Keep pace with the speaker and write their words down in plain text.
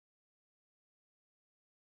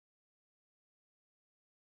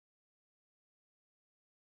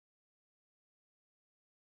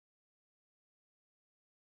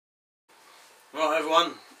Right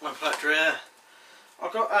everyone, I'm Collector here. I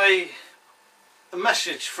got a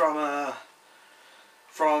message from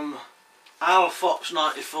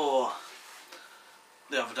AlFox94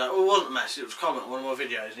 the other day. Well, it wasn't a message, it was a comment on one of my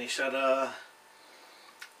videos, and he said, I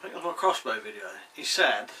think it was my Crossbow video. He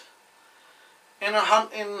said, in a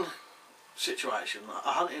hunting situation,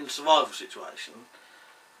 a hunting survival situation,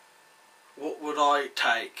 what would I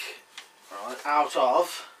take, right, out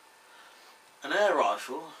of an air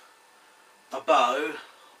rifle, a bow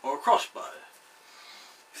or a crossbow,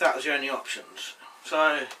 if that was the only options. So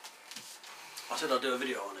I said I'd do a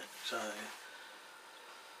video on it. So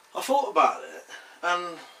I thought about it,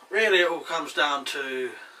 and really it all comes down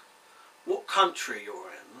to what country you're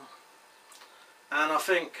in, and I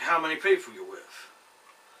think how many people you're with.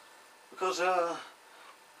 Because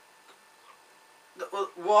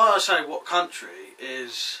why I say what country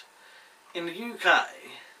is, in the UK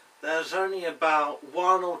there's only about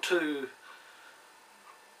 1 or 2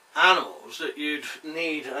 animals that you'd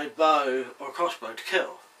need a bow or a crossbow to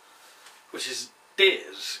kill, which is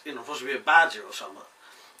deers, you know, possibly a badger or something.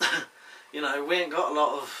 You know, we ain't got a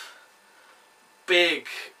lot of big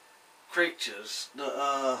creatures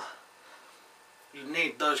that you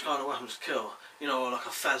need those kind of weapons to kill, you know, like a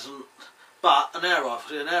pheasant. But an air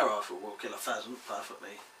rifle will kill a pheasant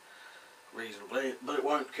perfectly reasonably, but it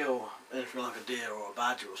won't kill anything like a deer or a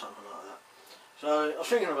badger or something like that. So I was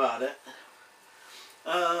thinking about it.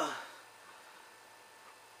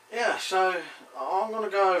 Yeah, so I'm going to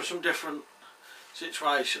go over some different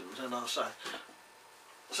situations, and I'll say.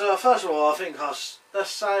 So first of all, I think let's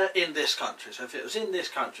say in this country. So if it was in this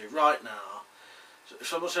country right now, so if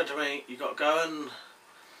someone said to me, "You got to go and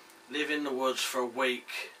live in the woods for a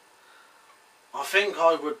week," I think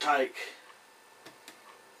I would take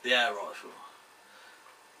the air rifle.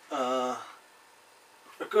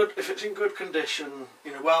 If it's in good condition,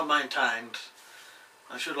 you know, well maintained.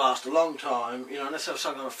 It should last a long time, you know, unless there's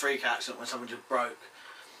some kind of freak accident when something just broke,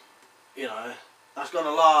 you know, that's going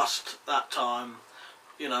to last that time,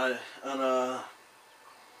 you know, and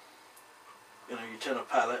you know, your tin of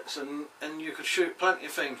pellets, and you could shoot plenty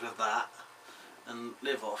of things with that and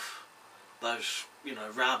live off those, you know,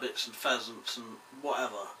 rabbits and pheasants and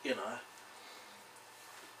whatever, you know.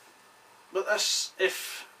 But that's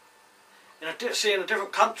if, you know, see, in a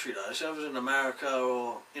different country though, so if it was in America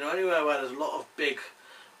or, you know, anywhere where there's a lot of big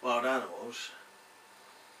wild animals,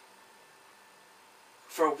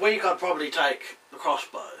 for a week I'd probably take the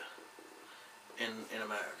crossbow in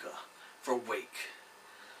America for a week,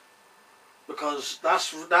 because I'm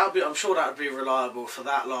sure that would be reliable for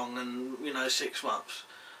that long, and you know, 6 months.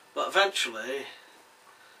 But eventually,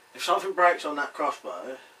 if something breaks on that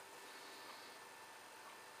crossbow,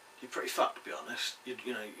 you're pretty fucked, to be honest. You're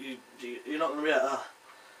not going to be able to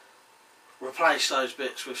replace those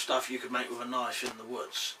bits with stuff you could make with a knife in the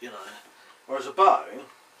woods, you know. Whereas a bow,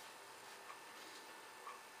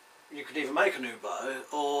 you could either make a new bow,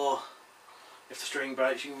 or if the string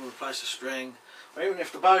breaks, you can replace the string. Or even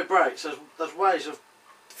if the bow breaks, there's ways of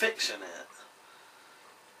fixing it,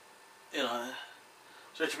 you know.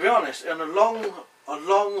 So to be honest, in a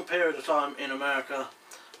long period of time in America,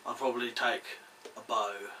 I'd probably take a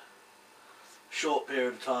bow. Short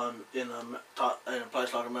period of time in a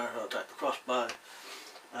place like America, I'll take the crossbow,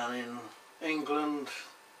 and in England,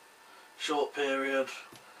 short period,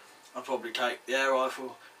 I'll probably take the air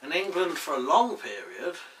rifle. In England, for a long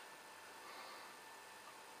period,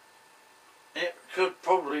 it could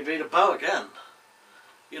probably be the bow again,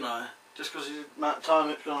 you know, just because of the amount of time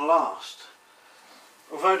it's going to last.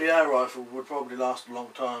 Although the air rifle would probably last a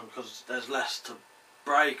long time because there's less to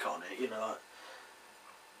break on it, you know, like,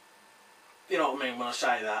 you know what I mean when I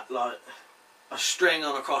say that, like, a string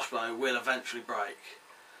on a crossbow will eventually break,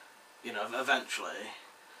 you know, eventually,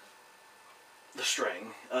 the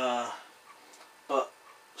string, but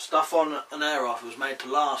stuff on an air rifle is made to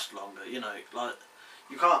last longer, you know, like,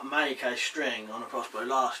 you can't make a string on a crossbow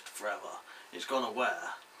last forever, it's gonna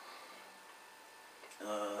wear.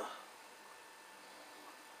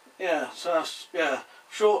 Yeah, so that's, yeah,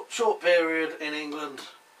 short period in England,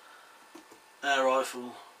 air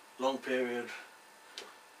rifle. Long period,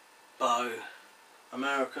 bow.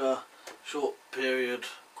 America, short period,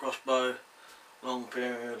 crossbow. Long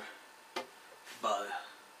period, bow.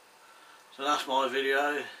 So that's my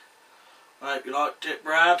video. I hope you liked it,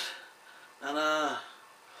 Brad. And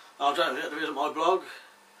don't forget to visit my blog.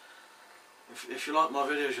 If you like my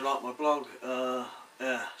videos, you like my blog.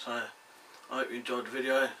 Yeah, so I hope you enjoyed the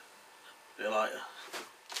video. See you later.